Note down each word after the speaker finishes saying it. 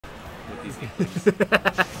with these Inklings.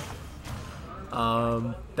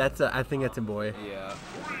 I think that's a boy. Yeah.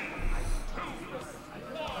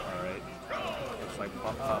 Alright. Looks like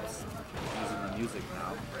Pop Pop's using the music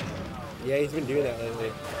now. Yeah, he's been doing that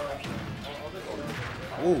lately.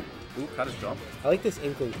 Ooh, caught his jump. I like this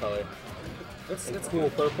Inkling color. It's cool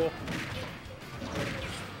purple.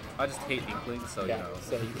 I just hate Inkling, so yeah, you know.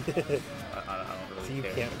 So I don't really so you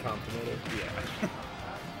care. can't compliment it. Yeah.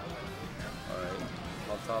 Alright.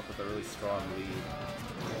 Up top with a really strong lead.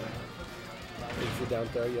 Is the down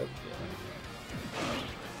throw? Yep.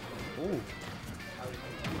 Ooh.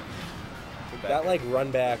 That like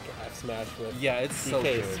run back F smash with it's DK so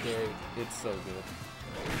good. is scary. It's so good.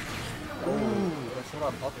 Ooh, that's what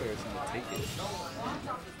I'm up there, so I'm gonna take it.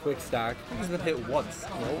 Quick stock. He's been hit once.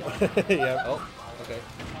 Nope. Yep. Oh, okay.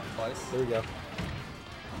 Twice. There we go.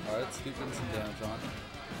 Alright, scooping some damage on.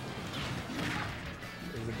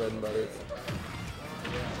 There's the bread and butter.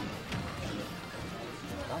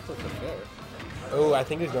 Not so fair. Oh, I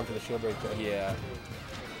think he's going for the shield break though. Yeah.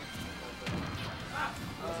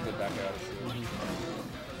 That's a good back out of shield.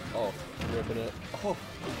 Oh, Ripping it. Oh,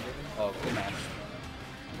 good match.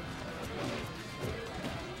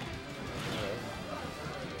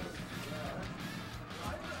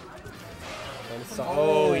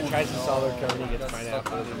 Oh, he tries to solve their cone, he gets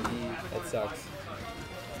pineapple. That sucks.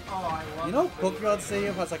 You know Pokemon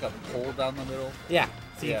Stadium has like a pole down the middle? Yeah,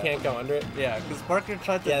 so you can't go under it? Yeah, because Parker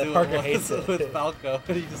tried to do Parker it hates it. with Falco,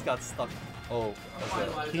 and he just got stuck. Oh,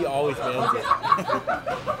 okay. He always bans it.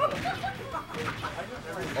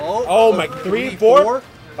 Oh my, 3, 4,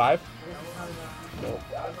 5? Nope.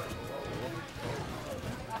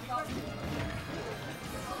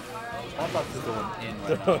 I thought this was going in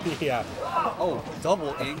right now. Yeah. Oh,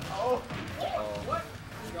 double ink.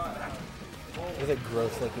 It's a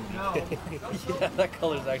gross looking DK. Yeah, that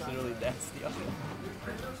color's actually really nasty on it.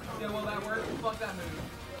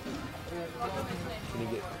 Can you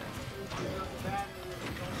get...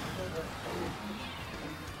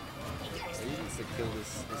 He needs to kill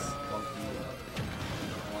this monkey.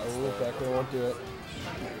 Oh, Becker won't do it.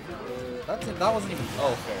 That wasn't even...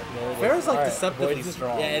 Oh, fair. No, Fair is like right. deceptively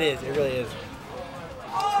strong. Yeah, it is. It really is.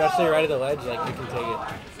 Especially right at the ledge, like you can take it.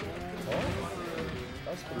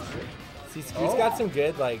 That's pretty sick. See, Scoot's got some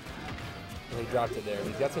good, like, he dropped it there.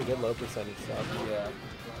 He's got some good low percentage stuff. Yeah.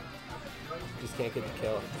 Just can't get the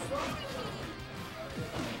kill.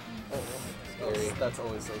 Scary. That's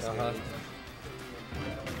always so scary.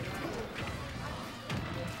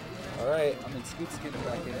 Alright. I mean, Scoot's getting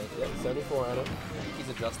back in it. Yep, 74 on it. He's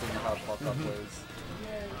adjusting to how Pop Pop plays.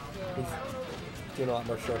 He's doing a lot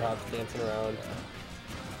more short hops, dancing around,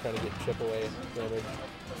 trying to get chip away damage.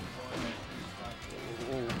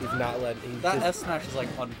 He's not letting. That F smash is like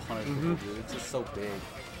unpunishable, dude. It's just so big.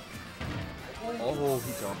 Oh,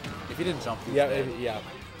 he jumped. If he didn't jump, he was dead. Yeah.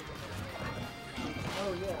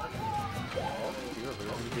 Oh, yeah. Oh, he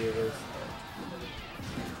reversed. He reversed.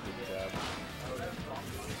 Good jab.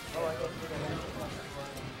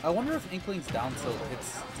 I wonder if Inkling's down tilt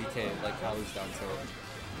hits DK like how he's down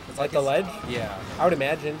tilt. Like the ledge? Yeah. I would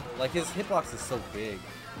imagine. Like his hitbox is so big.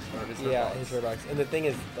 His hitbox. And the thing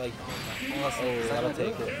is, like, that'll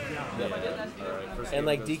take it. Right, and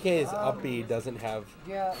like DK's up B doesn't have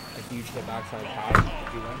a huge hitbox on top.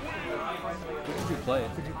 Did you win? Who did you play?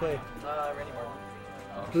 Who did you play? Randy Martin.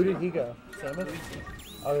 Oh, Who did he go? Samus?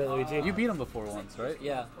 Oh, yeah, Luigi. You beat him before once, right?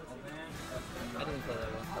 Yeah. I didn't play that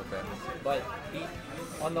well. Okay. But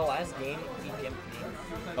on the last game, he gimped me.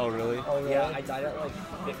 Oh, really? Oh, Yeah, I died at like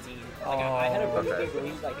 15. Like, I had a really big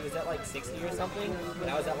lead. Like, he was at like 60 or something, and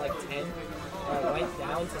I was at like 10. And I went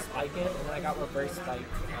down to spike him, and then I got reverse spike.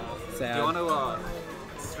 Sad. Do you want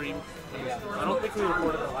to stream? Yeah. I don't think we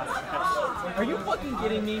recorded the last match. Are you fucking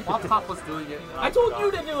kidding me? Pop Pop was doing it. I told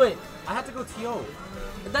you to do it! I had to go TO.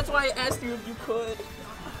 That's why I asked you if you could.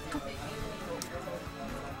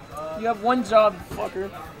 You have one job, fucker.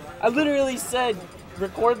 I literally said,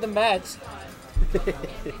 record the match.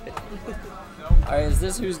 Alright, is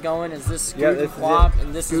this who's going? Is this Scoot and Plop?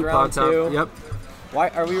 And this is round 2? Yep. Why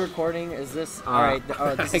are we recording? Is this alright?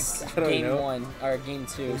 This is game 1 or game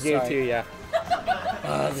 2? Game 2, yeah.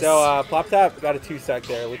 So Plop Top got a 2-sec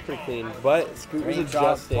there. Looked pretty clean, but Scoot was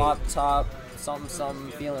adjusting. Plop Top,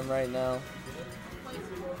 something feeling right now.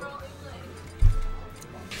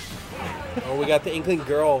 Oh, we got the Inkling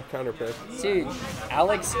girl counter pick. Dude,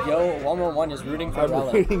 Alex Yo 111 is rooting for Relit.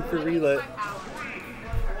 I'm rooting for Relit.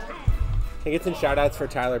 Can I get some shoutouts for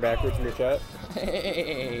Tyler backwards in your chat?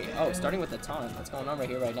 Hey, oh, starting with the taunt. What's going on right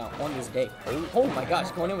here right now on this day? Oh my gosh,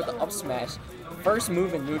 going in with the up smash. First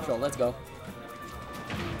move in neutral. Let's go.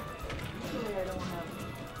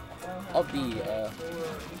 Up B.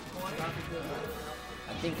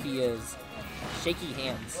 I think he is shaky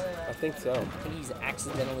hands. I think so. I think he's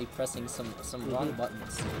accidentally pressing some wrong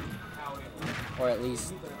buttons. Or at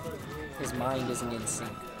least his mind isn't in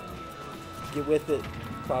sync. Get with it,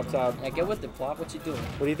 Plop Top. Yeah, get with it, Plop. What you doing?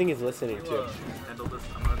 What do you think he's listening to?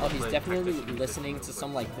 Oh, he's definitely listening to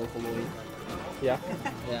some like Vocaloid. Yeah?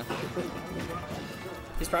 Yeah.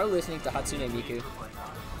 He's probably listening to Hatsune Miku.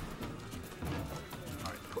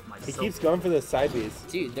 He keeps going for those side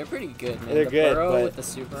Bs. Dude, they're pretty good, man. They're the good, Burrow but with the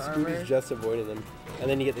super armor. Scooty's just avoiding them. And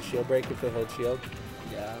then you get the shield break if they hold shield.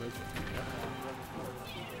 Yeah.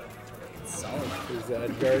 It's solid. He's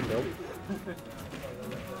edge guard, nope.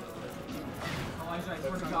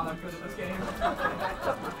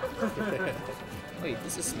 Wait,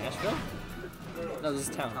 this is Nashville? No, this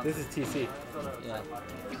is town. This is TC. Yeah.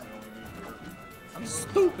 I'm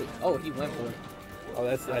stupid. Oh, he went for it. Oh,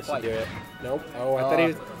 that should quite. do it. Nope. Oh, I thought he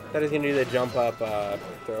was gonna do the jump up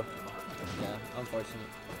throw. Yeah, unfortunate.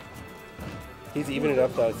 He's evening it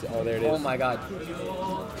up though. Oh, there it is. Oh my god.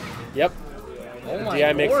 Yep. Oh my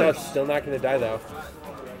DI mix lord. up, still not gonna die though.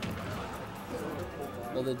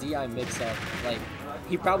 Well, the DI mix-up, like,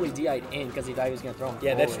 he probably DI'd in because he thought he was going to throw him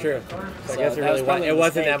Yeah, that's forward. true. So I So guess that was probably it a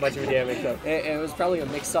wasn't mistake. that much of a DI mix up. It was probably a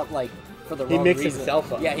mix-up, like, for the He wrong mixed reason.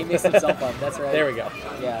 himself up. Yeah, he mixed himself up. That's right. There we go.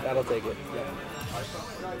 Yeah. That'll take it. Yeah.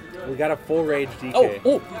 We got a full rage DK.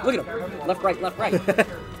 Oh, look at him. Left, right, left, right.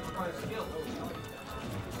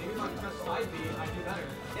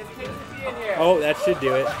 Oh, that should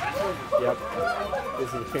do it. Yep.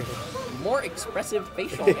 This is More expressive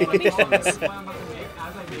facial animations.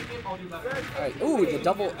 Alright, ooh, the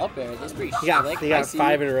double up air. That's pretty he got, slick. he I got see.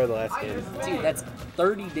 5 in a row the last game. Dude, that's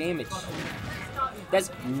 30 damage. That's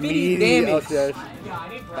 50 Meaty damage. LCS.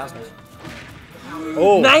 Down smash.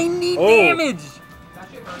 Oh. 90 damage!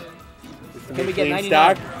 Can we get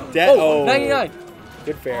 99? Stock? Oh, 99!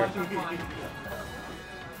 Good fair.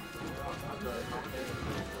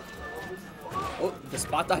 Oh, the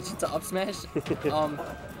spot dodge into up smash.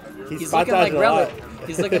 He's spot looking like dodging a lot. Relic.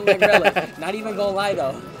 He's looking like Relic. Not even gonna lie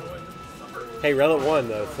though. Hey, Relic won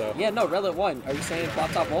though, so. Yeah, no, Relic won. Are you saying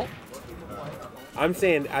flop top ult? I'm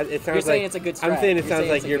saying it sounds You're like saying it's a good strat. I'm saying it You're sounds saying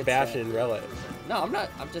like it's a you're good bashing strat. Relic. No, I'm not.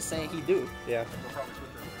 I'm just saying he do. Yeah.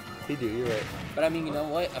 He do, you're right. But I mean, you know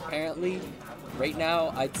what? Apparently, right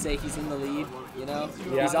now, I'd say he's in the lead. You know,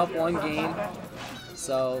 Yeah. he's up 1 game.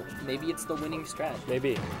 So maybe it's the winning strat.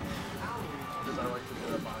 Maybe.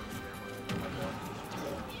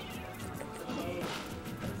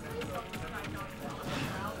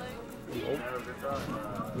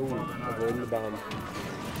 Ooh, avoiding the bomb.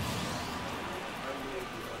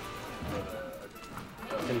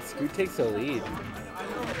 And Scoot takes the lead.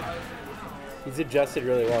 He's adjusted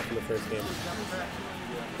really well from the first game.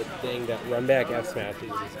 The thing that run back F smash is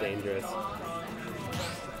just dangerous.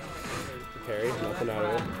 Parry, nothing out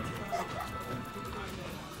of it.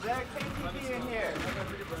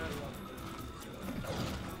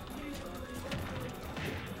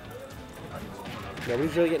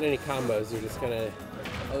 Nobody's really getting any combos. They're just kind of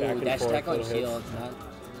Oh, dash attack on shield.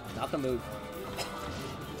 Not the move.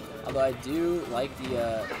 Although I do like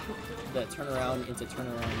the turnaround into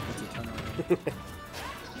turnaround into turnaround.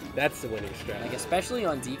 That's the winning strat. Like especially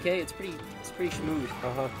on DK, it's pretty smooth.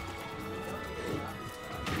 Uh-huh.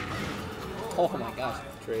 Oh my gosh.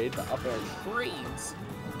 Trades. The up air trades.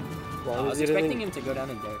 Well, I was expecting him to go down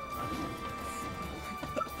in there.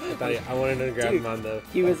 I wanted to grab him on the.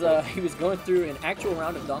 He was going through an actual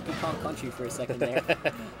round of Donkey Kong Country for a second there,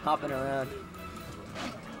 hopping around,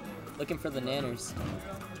 looking for the nanners.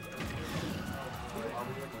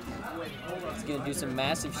 He's gonna do some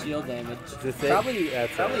massive shield damage. Probably a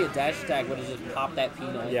dash attack would have just popped that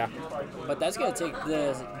peanut. Yeah. But that's gonna take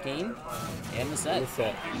the game and the set.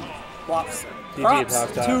 Plops. GG, Props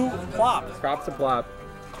Plop Top. to Plop. Props to Plop.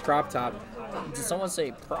 Prop top. Did someone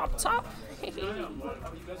say prop top?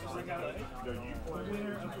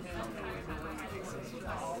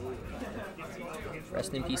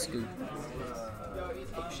 Rest in peace, Scoop.